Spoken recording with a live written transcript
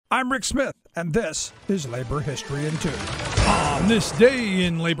I'm Rick Smith, and this is Labor History in 2. On this day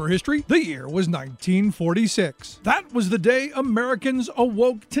in labor history, the year was 1946. That was the day Americans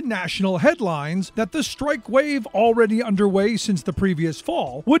awoke to national headlines that the strike wave already underway since the previous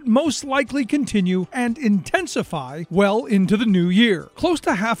fall would most likely continue and intensify well into the new year. Close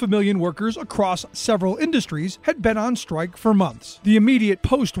to 500,000 workers across several industries had been on strike for months. The immediate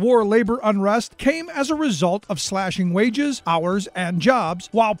post-war labor unrest came as a result of slashing wages, hours, and jobs,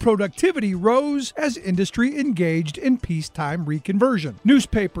 while productivity rose as industry engaged in peacetime reconversion.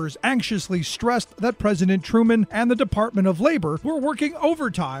 Newspapers anxiously stressed that President Truman and the Department of Labor were working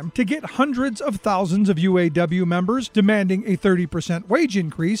overtime to get hundreds of thousands of UAW members demanding a 30% wage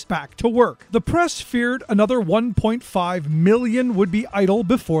increase back to work. The press feared another 1.5 million would be idle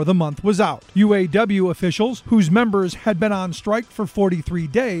before the month was out. UAW officials, whose members had been on strike for 43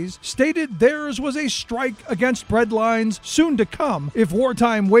 days, stated theirs was a strike against breadlines soon to come if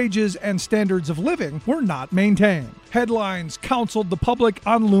wartime wages and standards of living were not maintained. Headlines counseled the public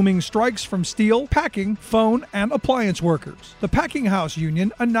on looming strikes from steel, packing, phone, and appliance workers. The Packinghouse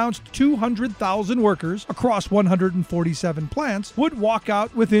Union announced 200,000 workers across 147 plants would walk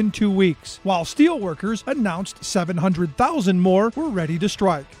out within 2 weeks, while steel workers announced 700,000 more were ready to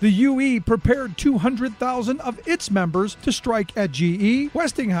strike. The UE prepared 200,000 of its members to strike at GE,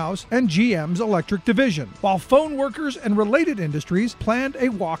 Westinghouse, and GM's electric division, while phone workers and related industries planned a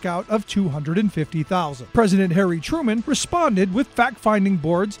walkout of 250,000. President Truman responded with fact-finding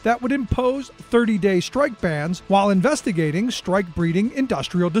boards that would impose 30-day strike bans while investigating strike-breeding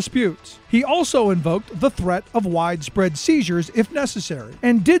industrial disputes. He also invoked the threat of widespread seizures if necessary,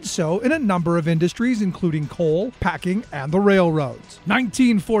 and did so in a number of industries including coal, packing, and the railroads.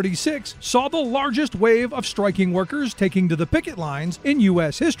 1946 saw the largest wave of striking workers taking to the picket lines in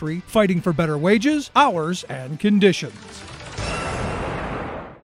U.S. history, fighting for better wages, hours, and conditions.